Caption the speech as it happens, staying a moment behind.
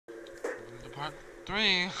Part 3.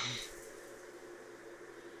 Here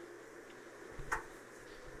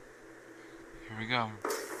we go.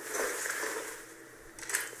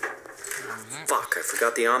 Fuck, I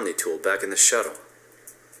forgot the Omni tool back in the shuttle.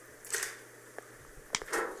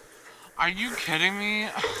 Are you kidding me?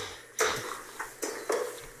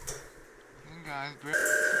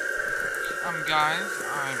 Guys,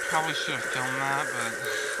 I probably should have filmed that, but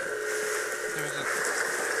there's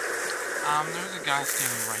a guy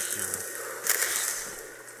standing right here.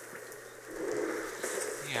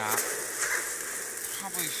 Yeah,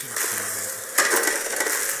 probably should have filmed it.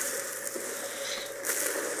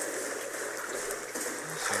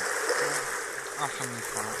 Let's see. I'll film this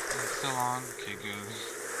part. Is it still on? Okay, good.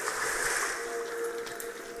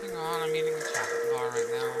 Hang on, I'm eating a chocolate bar right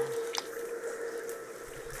now.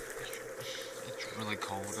 It's really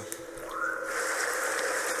cold.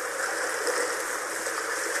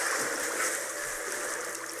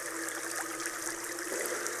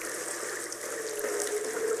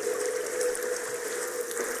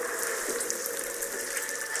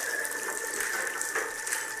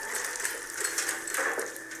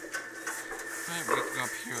 Right, we can go up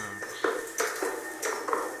here.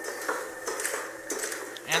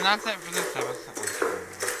 And that's it for this episode.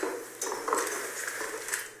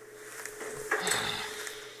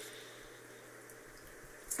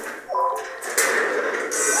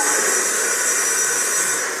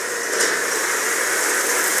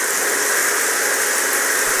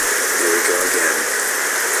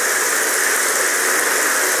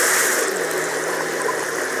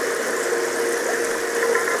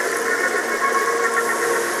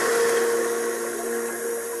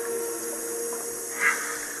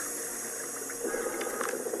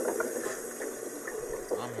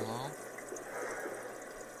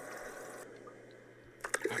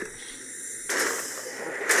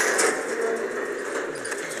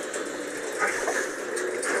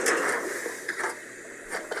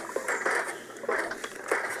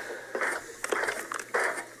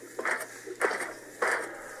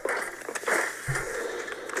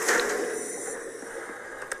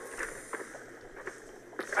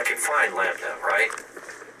 Fine Lambda, right?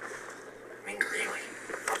 I mean, really,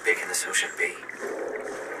 how big can this ocean be?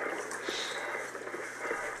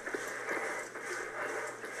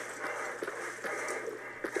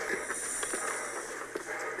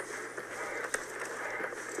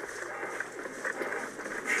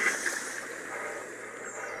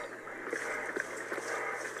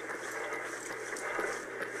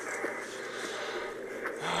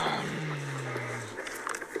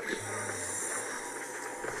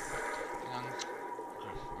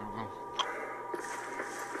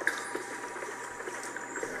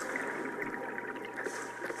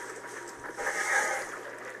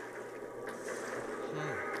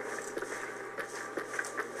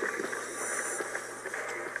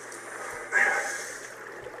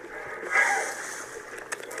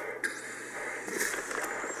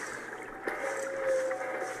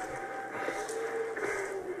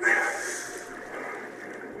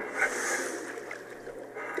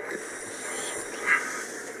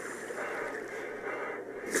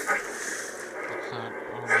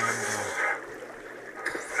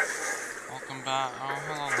 Oh,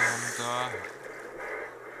 hello, Lambda.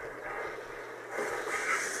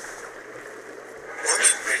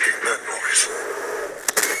 What's making that noise?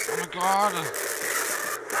 Oh my god!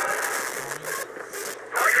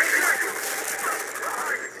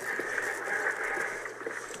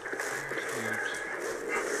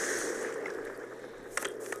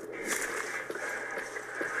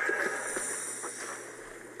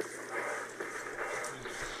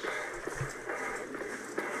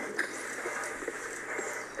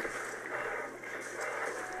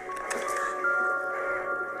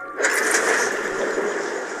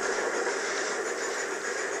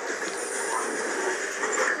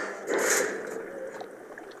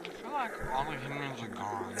 All the humans are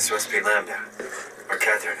gone. This must be Lambda, or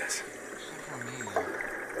Catherine is. Except for me.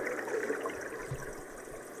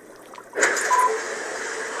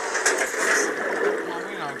 Well,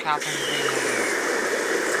 you know, Catherine's being a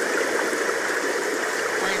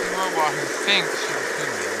crazy robot who thinks she's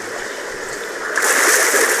human.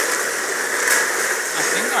 I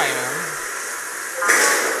think I am. I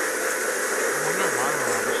wonder if I'm a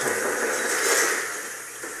robot.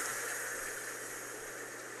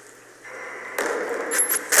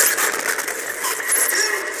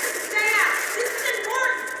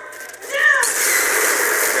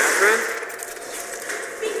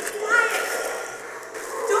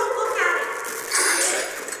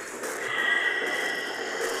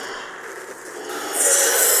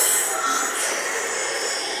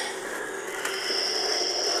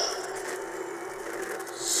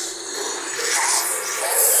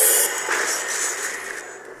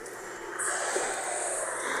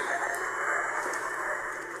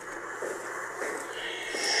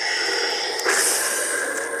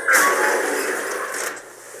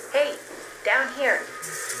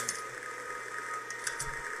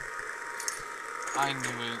 I knew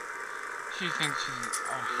it. She thinks she's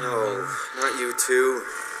a No, human. not you two.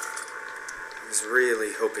 I was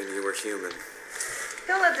really hoping you were human.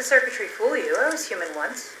 Don't let the circuitry fool you. I was human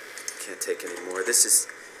once. Can't take any more.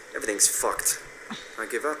 Everything's fucked. I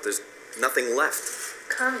give up. There's nothing left.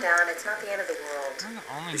 Calm down. It's not the end of the world. I'm the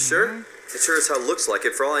only You human? sure? It sure as hell looks like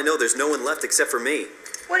it. For all I know, there's no one left except for me.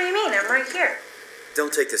 What do you mean? I'm right here.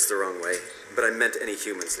 Don't take this the wrong way, but I meant any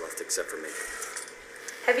humans left except for me.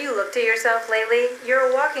 Have you looked at yourself lately?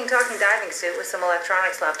 You're a walking, talking diving suit with some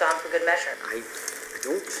electronics left on for good measure. I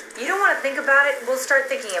don't... You don't want to think about it? We'll start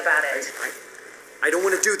thinking about it. I don't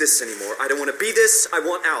want to do this anymore. I don't want to be this. I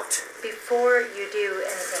want out. Before you do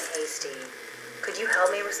anything hasty, could you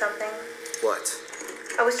help me with something? What?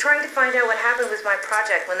 I was trying to find out what happened with my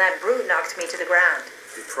project when that brute knocked me to the ground.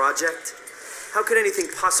 Your project? How could anything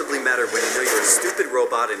possibly matter when you know you're a stupid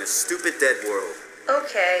robot in a stupid dead world?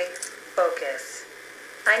 Okay, focus.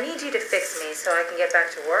 I need you to fix me so I can get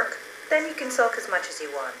back to work. Then you can sulk as much as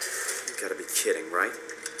you want. You gotta be kidding, right?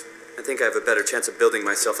 I think I have a better chance of building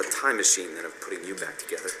myself a time machine than of putting you back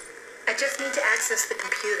together. I just need to access the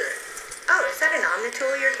computer. Oh, is that an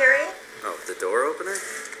Omnitool you're carrying? Oh, the door opener?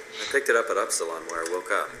 I picked it up at Upsilon where I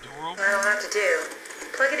woke up. The door open? That'll have to do.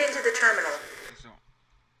 Plug it into the terminal. Okay, so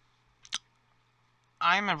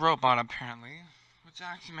I'm a robot apparently, which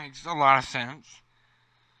actually makes a lot of sense.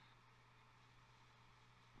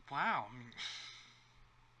 Wow. I mean,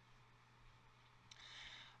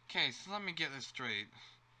 okay, so let me get this straight.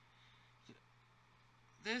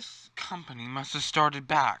 This company must have started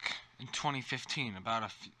back in 2015, about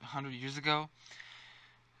 100 years ago.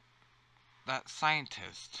 That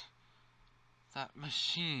scientist, that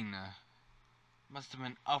machine, must have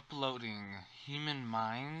been uploading human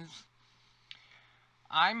minds.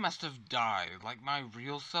 I must have died, like my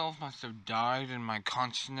real self must have died and my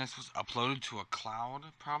consciousness was uploaded to a cloud,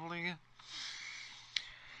 probably.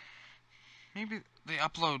 Maybe they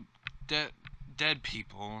upload dead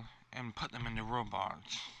people and put them into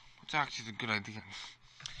robots, which actually is a good idea.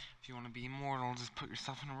 If you want to be immortal, just put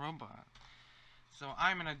yourself in a robot. So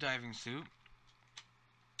I'm in a diving suit.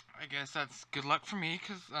 I guess that's good luck for me,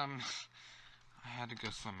 because I had to go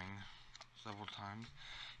swimming several times.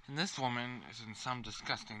 And this woman is in some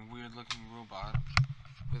disgusting, weird-looking robot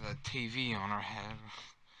with a TV on her head.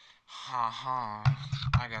 Ha ha,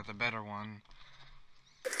 I got the better one.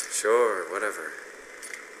 Sure, whatever.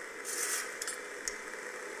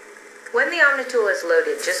 When the Omnitool is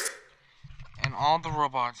loaded, just... And all the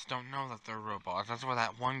robots don't know that they're robots. That's why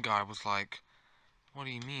that one guy was like, what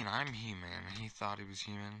do you mean, I'm human? He thought he was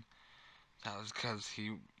human. That was because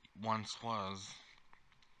he once was.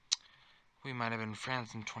 We might have been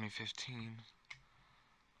friends in 2015.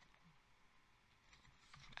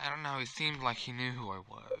 I don't know, he seemed like he knew who I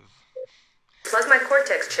was. Plug my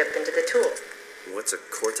Cortex chip into the tool. What's a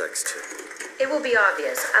Cortex chip? It will be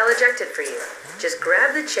obvious. I'll eject it for you. Just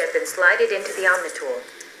grab the chip and slide it into the Omnitool.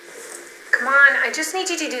 Come on, I just need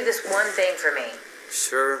you to do this one thing for me.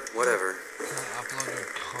 Sure, whatever. Can I upload your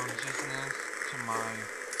consciousness to my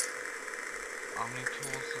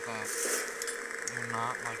Omnitool so that you're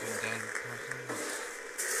not like a dead person?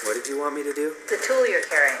 What did you want me to do? The tool you're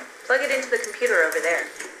carrying. Plug it into the computer over there.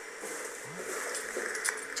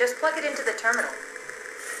 Just plug it into the terminal.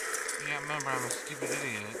 Yeah, remember, I'm a stupid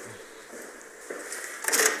idiot.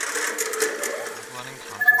 Uploading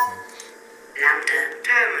consciousness. Lambda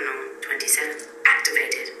Terminal 27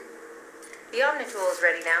 activated. The Omnitool is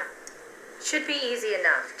ready now. Should be easy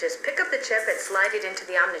enough. Just pick up the chip and slide it into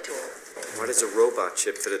the Omnitool. Why does a robot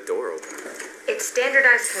chip fit a door opener? It's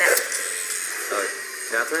standardized connect.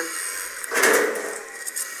 Catherine?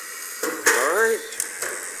 Alright,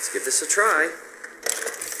 let's give this a try.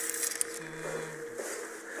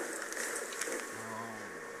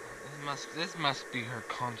 This must be her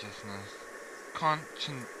consciousness. Oh,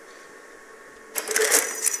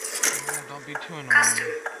 don't be too annoying. Custom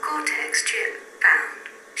Cortex chip found.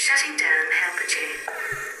 Shutting down helper chain.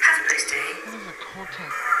 Have a nice day. What is a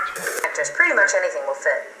cortex? Just pretty much anything will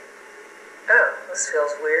fit. Oh, this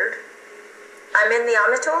feels weird. I'm in the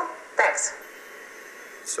Omnitool? Thanks.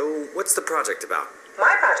 So, what's the project about?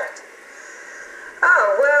 My project?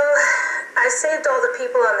 Oh, well, I saved all the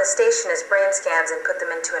people on the station as brain scans and put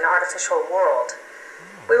them into an artificial world.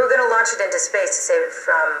 We were going to launch it into space to save it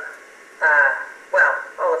from,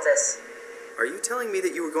 all of this. Are you telling me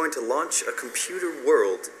that you were going to launch a computer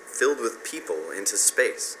world filled with people into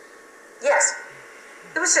space? Yes.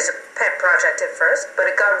 It was just a pet project at first, but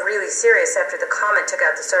it got really serious after the comet took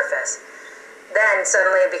out the surface. Then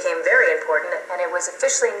suddenly it became very important, and it was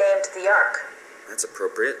officially named the Ark. That's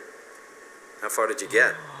appropriate. How far did you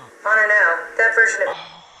get? I don't know. That version of...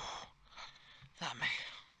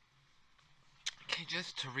 Okay,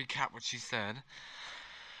 just to recap what she said.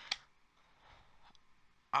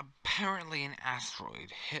 Apparently an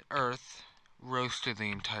asteroid hit Earth, roasted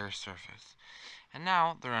the entire surface. And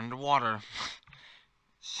now they're underwater.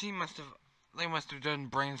 They must have done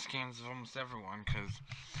brain scans of almost everyone, because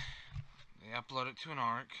they upload it to an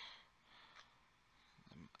arc.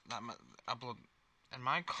 And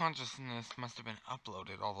my consciousness must have been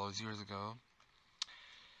uploaded all those years ago.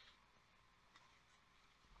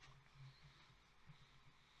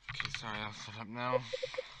 Okay, sorry, I'll shut up now.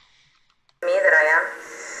 Me that I am.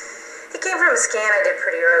 He came from a scan I did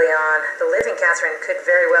pretty early on. The living Catherine could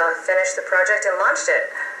very well have finished the project and launched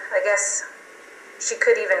it. I guess she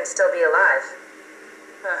could even still be alive.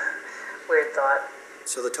 Weird thought.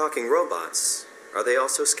 So the talking robots, are they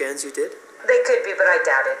also scans you did? They could be, but I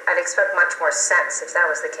doubt it. I'd expect much more sense if that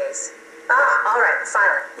was the case. Alright,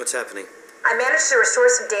 finally. What's happening? I managed to restore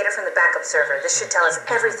some data from the backup server. This should tell us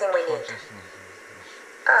everything we need.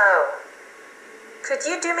 Oh. Could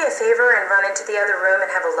you do me a favor and run into the other room and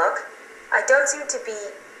have a look? I don't seem to be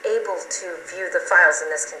able to view the files in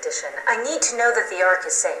this condition. I need to know that the Ark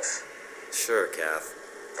is safe. Sure, Kath.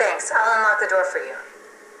 Thanks. I'll unlock the door for you.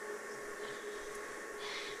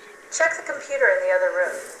 Check the computer in the other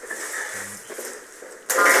room.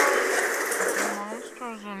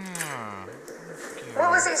 Monsters in here.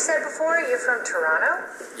 What was it you said before? You're from Toronto?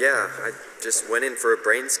 Yeah, I just went in for a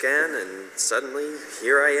brain scan, and suddenly,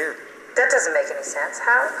 here I am. That doesn't make any sense.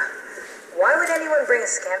 How? Why would anyone bring a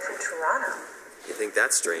scan from Toronto? You think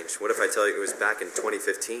that's strange? What if I tell you it was back in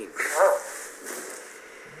 2015? Oh.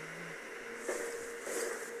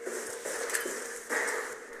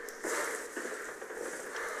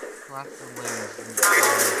 Lots of ways.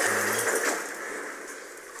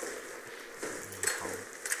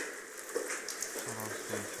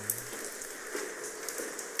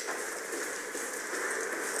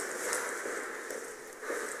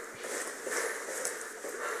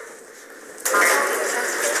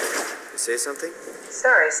 Say something?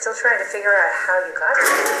 Sorry, still trying to figure out how you got it.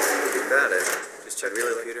 You got it. Just check the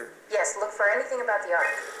computer. Yes, look for anything about the Ark.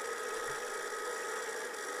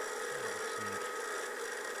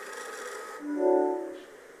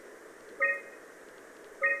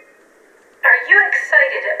 Are you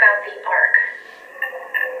excited about the Ark?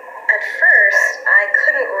 At first, I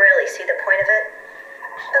couldn't really see the point of it.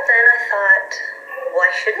 But then I thought,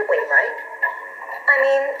 why shouldn't we, right? I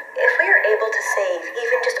mean, if we are able to save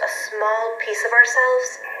even just a small piece of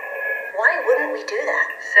ourselves, why wouldn't we do that?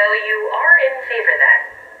 So you are in favor then?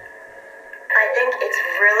 I think it's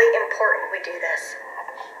really important we do this.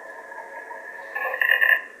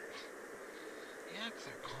 Yeah, because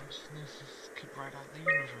our consciousnesses could ride out the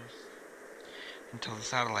universe until the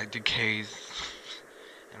satellite decays.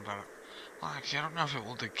 Well, actually, I don't know if it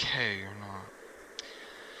will decay or not.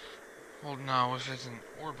 Well, no, if it's in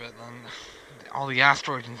orbit, then all the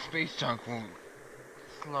asteroids and space junk will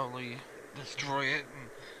slowly destroy it,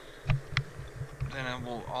 and then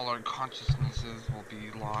all our consciousnesses will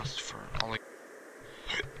be lost for all.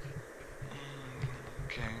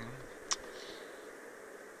 Okay.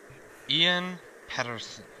 Ian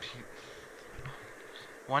Pedersen.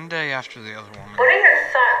 One day after the other woman. What are your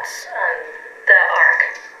thoughts on the Ark?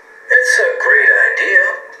 It's a great idea.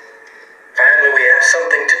 Finally, we have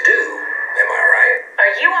something to do. Am I right?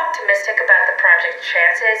 Are you optimistic about the project's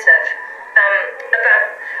chances of,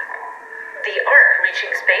 about the Ark reaching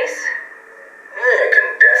space? It can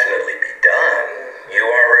definitely be done. You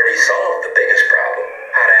already solved the biggest problem.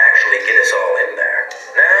 How to actually get us all in there.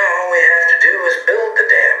 Now all we have to do is build the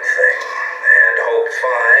damn thing. And hope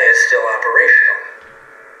Phi is still operational.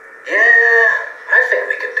 Yeah, I think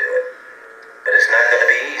we can do it. But it's not going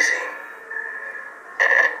to be easy.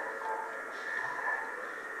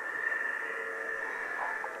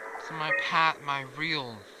 So my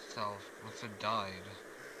real self must have died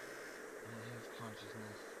in his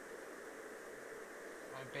consciousness.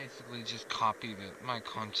 I basically just copied my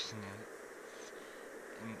consciousness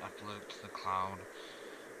and uploaded it to the cloud.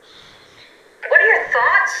 What are your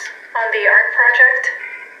thoughts on the Ark project?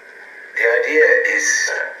 The idea is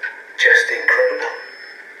just incredible.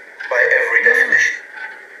 By every definition.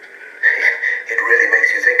 It really makes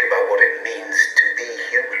you think about what it means to be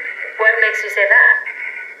human. What makes you say that?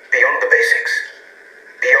 Beyond the basics.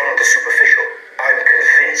 Beyond the superficial. I'm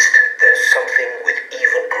convinced there's something with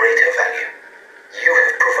even greater value. You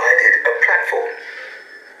have provided a platform,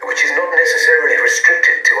 which is not necessarily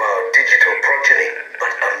restricted to our digital progeny,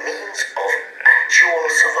 but a means of actual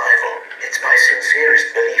survival. It's my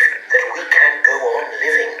sincerest belief that we can go on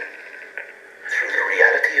living through the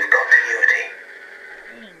reality of continuity.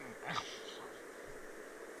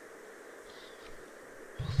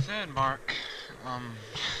 ahead, Mark.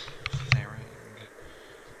 Staring.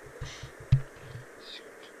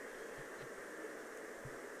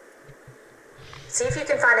 See if you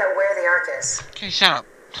can find out where the Ark is. Okay, shut up.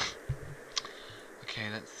 Okay,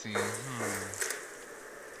 let's see.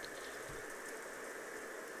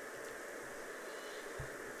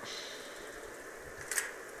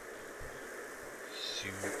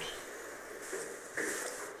 Shoot.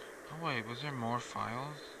 Oh wait, was there more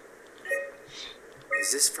files?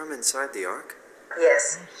 Is this from inside the Ark?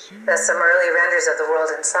 Yes. That's some early renders of the world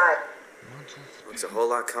inside. Looks a whole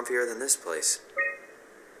lot comfier than this place.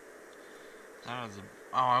 That is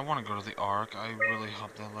oh, I want to go to the Ark. I really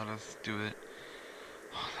hope they'll let us do it.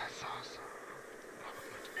 Oh, that's awesome.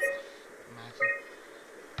 Imagine.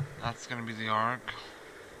 That's gonna be the Ark.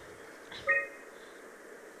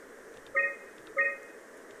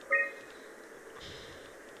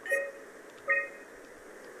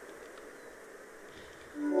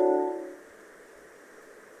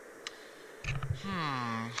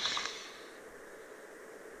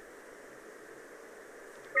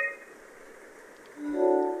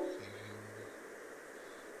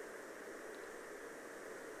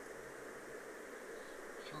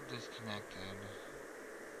 Feel disconnected.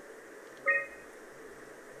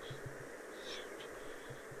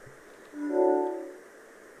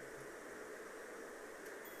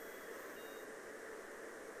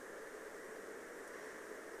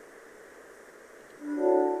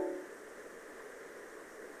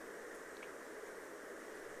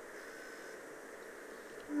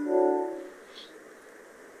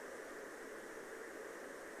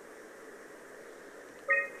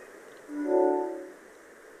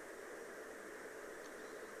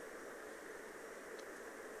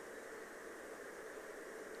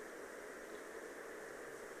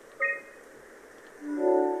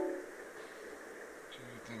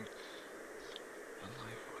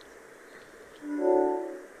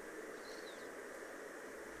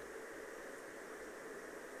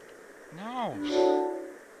 No.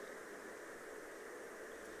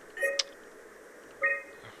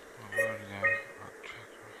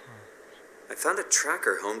 I found a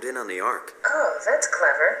tracker homed in on the Ark. Oh, that's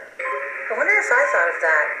clever. I wonder if I thought of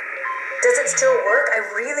that. Does it still work? I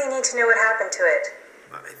really need to know what happened to it.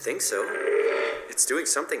 I think so. It's doing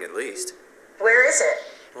something at least. Where is it?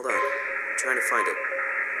 Hold on. I'm trying to find it.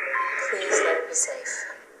 Please let it be safe.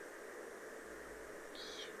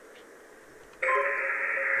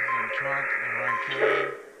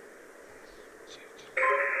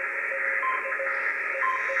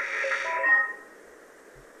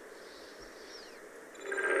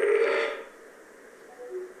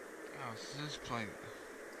 Oh, so this place.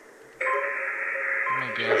 I'm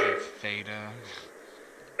gonna guess it's Theta.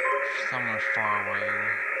 Somewhere far away.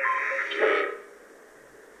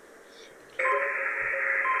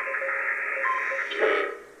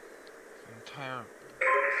 The entire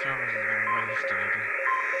service has been wasted.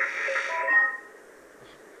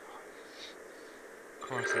 Of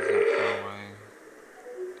course it's not far away.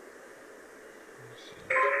 Let's see.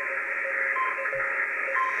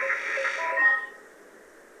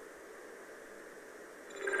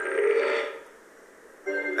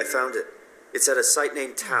 I found it. It's at a site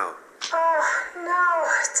named Tau. Oh, no,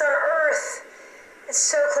 it's on Earth. It's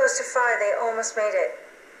so close to Phi, they almost made it.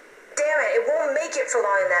 Damn it, it won't make it for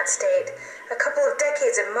long in that state. A couple of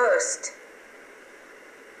decades at most.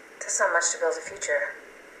 That's not much to build a future.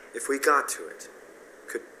 If we got to it,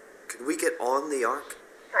 could we get on the Ark?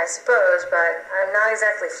 I suppose, but I'm not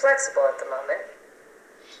exactly flexible at the moment.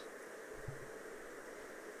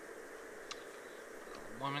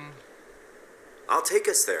 Woman. I'll take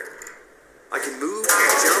us there. I can move,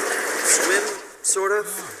 jump, swim, sort of.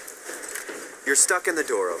 You're stuck in the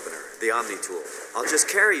door opener, the Omni tool. I'll just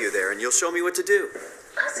carry you there and you'll show me what to do.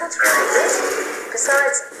 That sounds really good.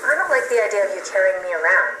 Besides, I don't like the idea of you carrying me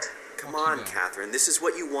around. Come on, Catherine. This is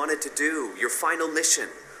what you wanted to do. Your final mission.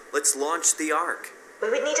 Let's launch the Ark. We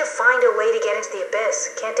would need to find a way to get into the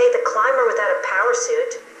Abyss. Can't take the climber without a power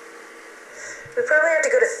suit. We probably have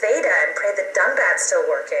to go to Theta and pray that Dunbat's still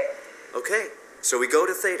working. Okay, so we go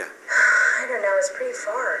to Theta. I don't know, it's pretty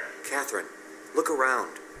far. Catherine, look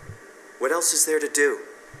around. What else is there to do?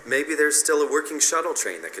 Maybe there's still a working shuttle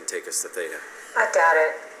train that can take us to Theta. I doubt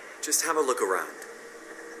it. Just have a look around.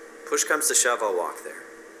 Push comes to shove, I'll walk there.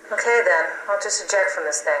 Okay then, I'll just eject from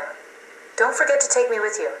this thing. Don't forget to take me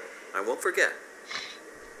with you. I won't forget.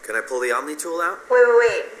 Can I pull the Omni tool out?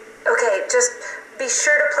 Wait. Okay, just be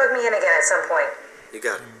sure to plug me in again at some point. You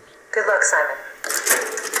got it. Good luck, Simon.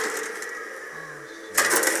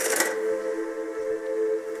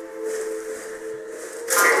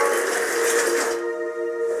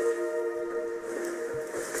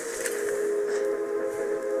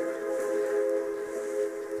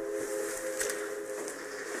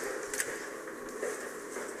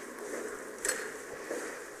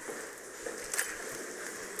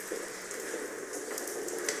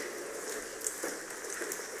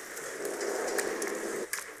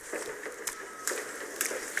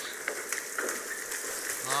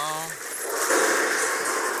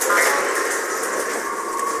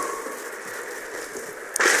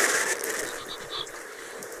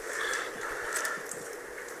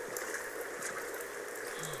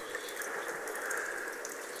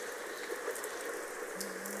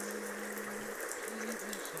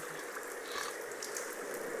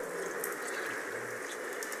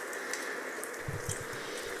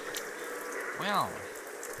 hell?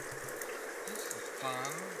 This is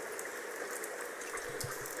fun.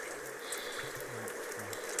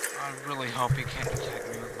 I really hope he can't attack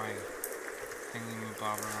me with my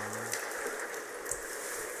thingy-bobber armor.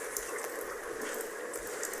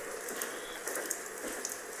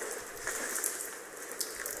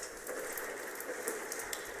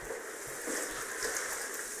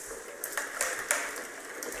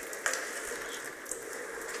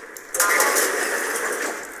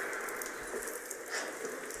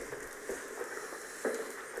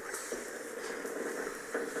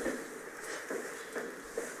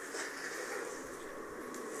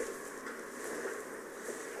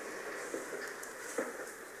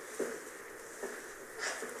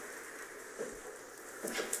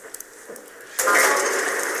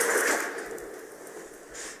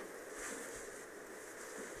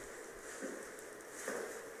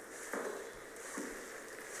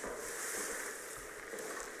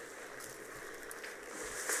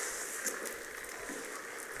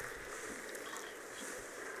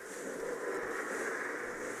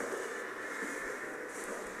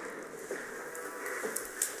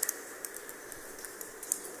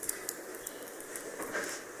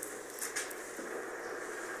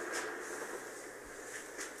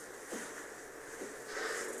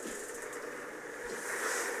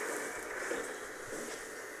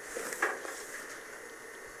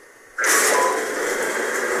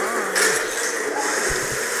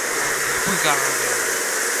 Got right there.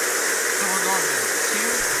 So we're going to 2,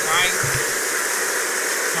 9.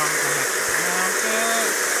 Time to head around it.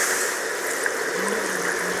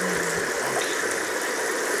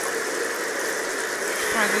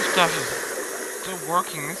 Alright, this stuff is still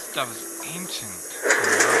working. This stuff is ancient.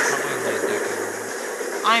 Probably like a decade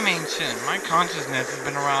old. I'm ancient. My consciousness has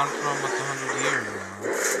been around for almost 100 years now.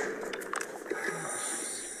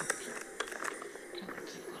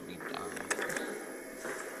 Let me die.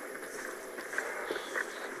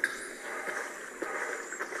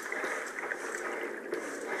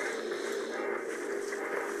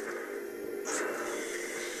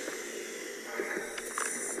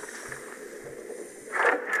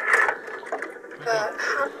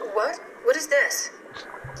 What is this?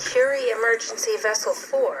 Curie Emergency Vessel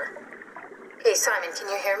 4. Hey, Simon, can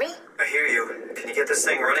you hear me? I hear you. Can you get this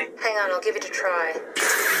thing running? Hang on, I'll give it a try.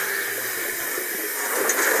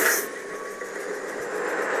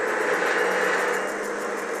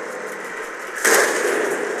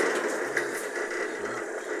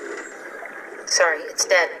 Sorry, it's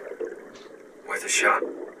dead. Worth a shot.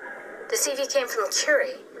 The CV came from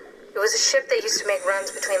Curie. It was a ship that used to make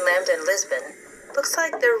runs between Lambda and Lisbon. Looks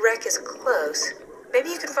like their wreck is close. Maybe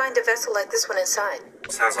you can find a vessel like this one inside.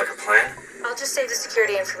 Sounds like a plan. I'll just save the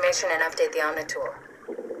security information and update the Omnitool.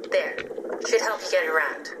 There. Should help you get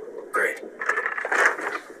around. Great.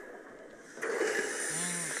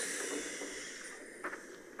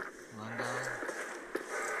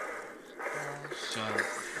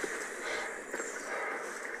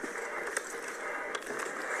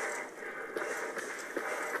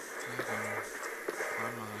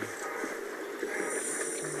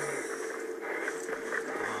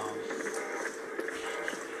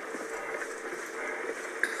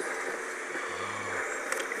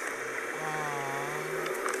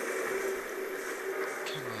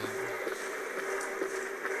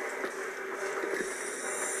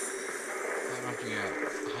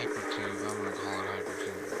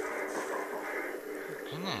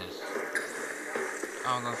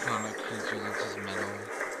 Oh, that's not a creature, that's just metal.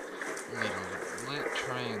 Little lit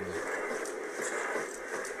train.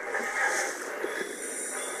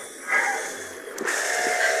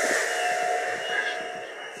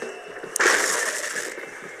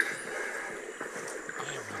 I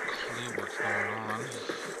have no clue what's going on.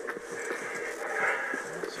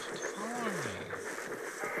 It's just following me.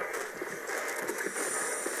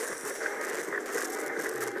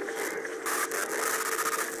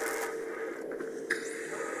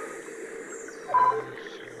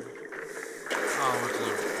 Oh, it's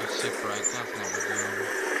a shipwreck. That's never good.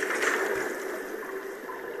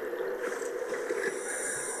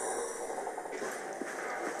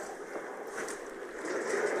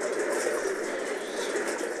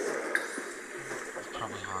 It's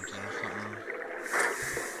probably haunted or something.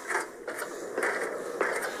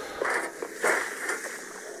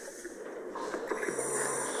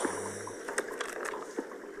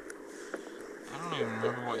 I don't even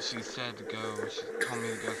remember what she said to go. She told me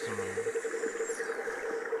to go somewhere.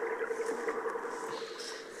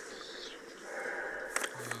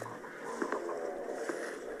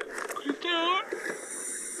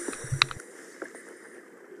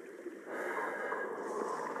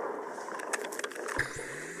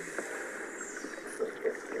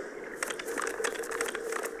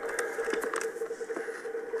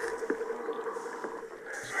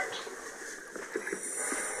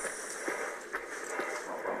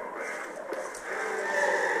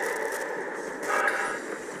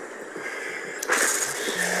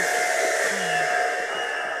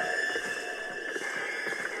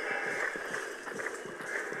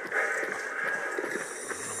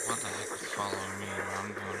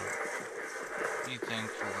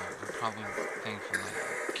 probably thankful that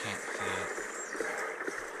I can't see it.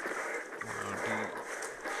 Or I would be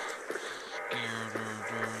scared or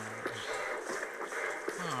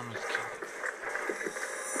oh, I'm just kidding.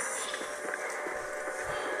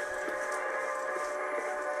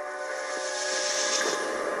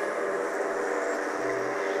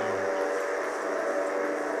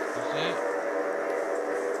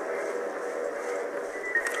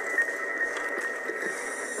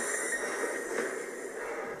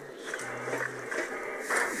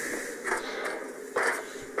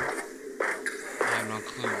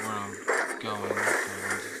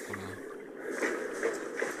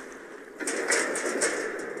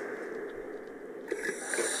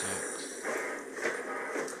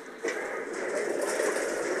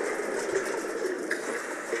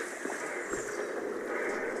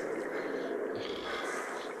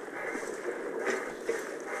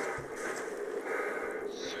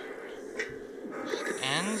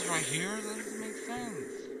 Right here? That doesn't make sense.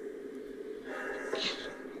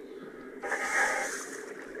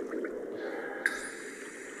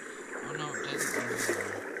 Oh no, it doesn't either.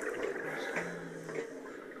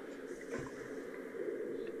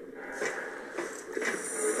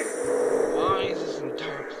 Why is this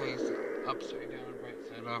entire place upside down, right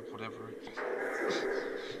side up, whatever? It's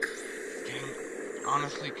getting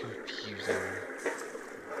honestly confusing.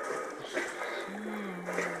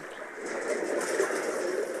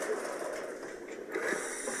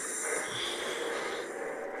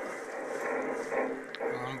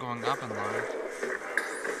 Up in life.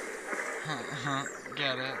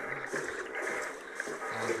 Get it?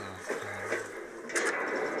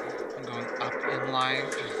 I'm going up in life.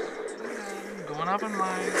 I'm going up in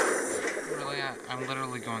life. Really, I'm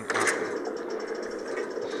literally going up.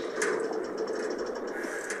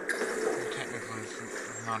 Technically,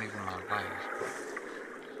 it's not even my life.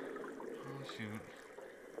 Oh, shoot.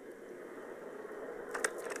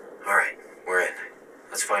 Alright, we're in.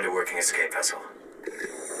 Let's find a working escape vessel.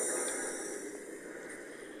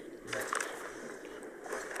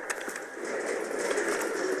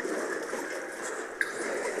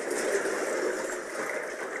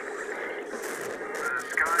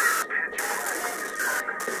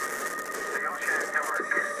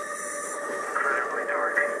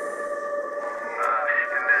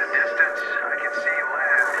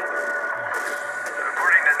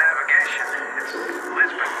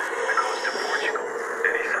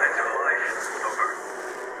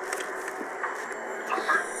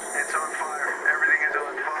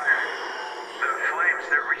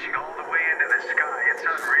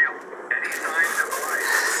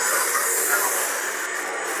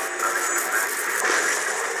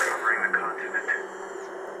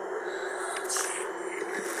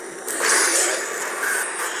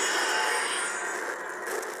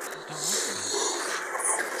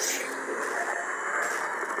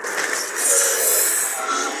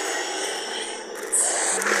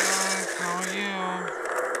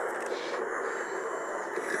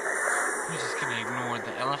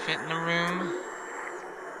 In the room.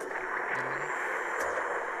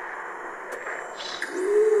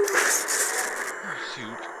 Oh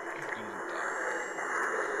shoot.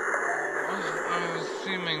 I'm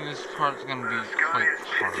assuming this part's gonna be quite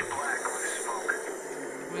hard.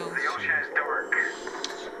 We'll see.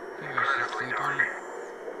 Maybe I should sleep on it.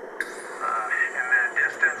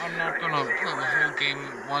 I'm not gonna play the whole game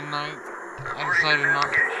one night. I decided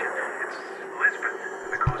not to.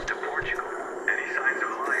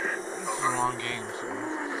 Long game, so.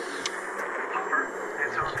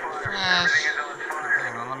 Flash.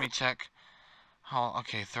 Hang on, let me check. Oh,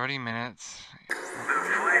 okay, 30 minutes. The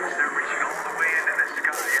flames, they're reaching all the way into the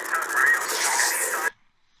sky. It's unreal.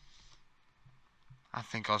 I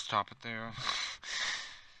think I'll stop it there.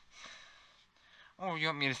 Oh, you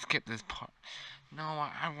want me to skip this part? No,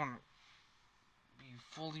 I want to be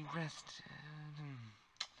fully rested.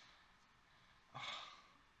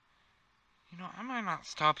 You know, I might not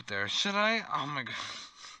stop it there. Should I? Oh my god.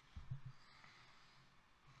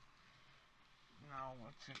 No,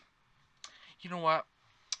 what's it? You know what?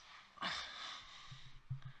 I'm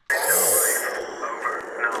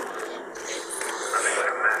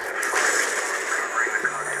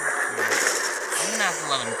gonna have to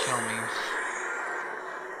let him kill me.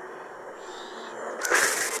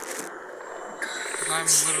 Cause I'm a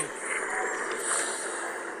little...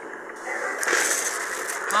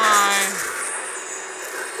 Hi!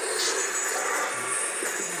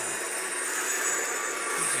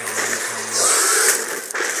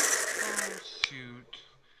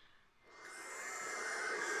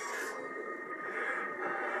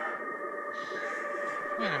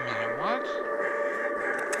 Wait a minute, what?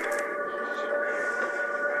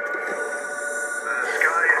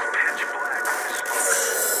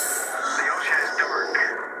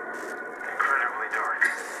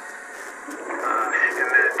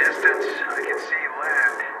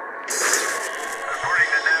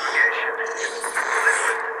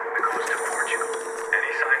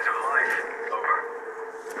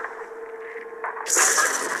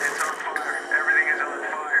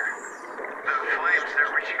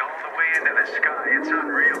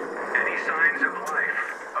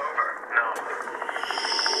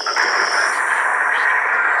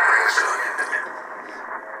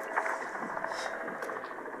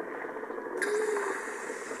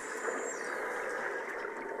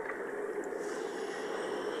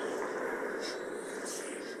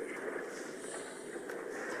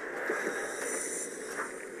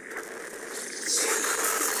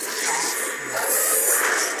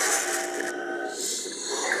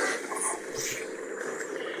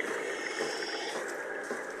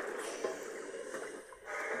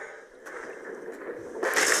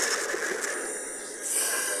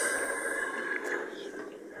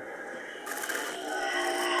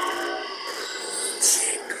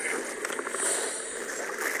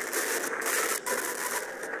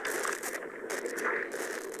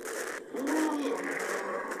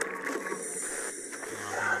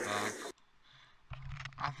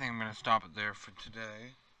 think I'm going to stop it there for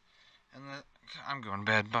today. And I'm going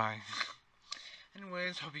to bed. Bye.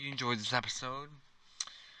 Anyways, hope you enjoyed this episode.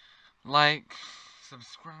 Like,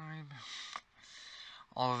 subscribe,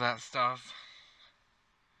 all of that stuff.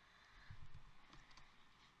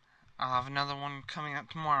 I'll have another one coming up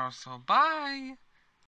tomorrow, so bye!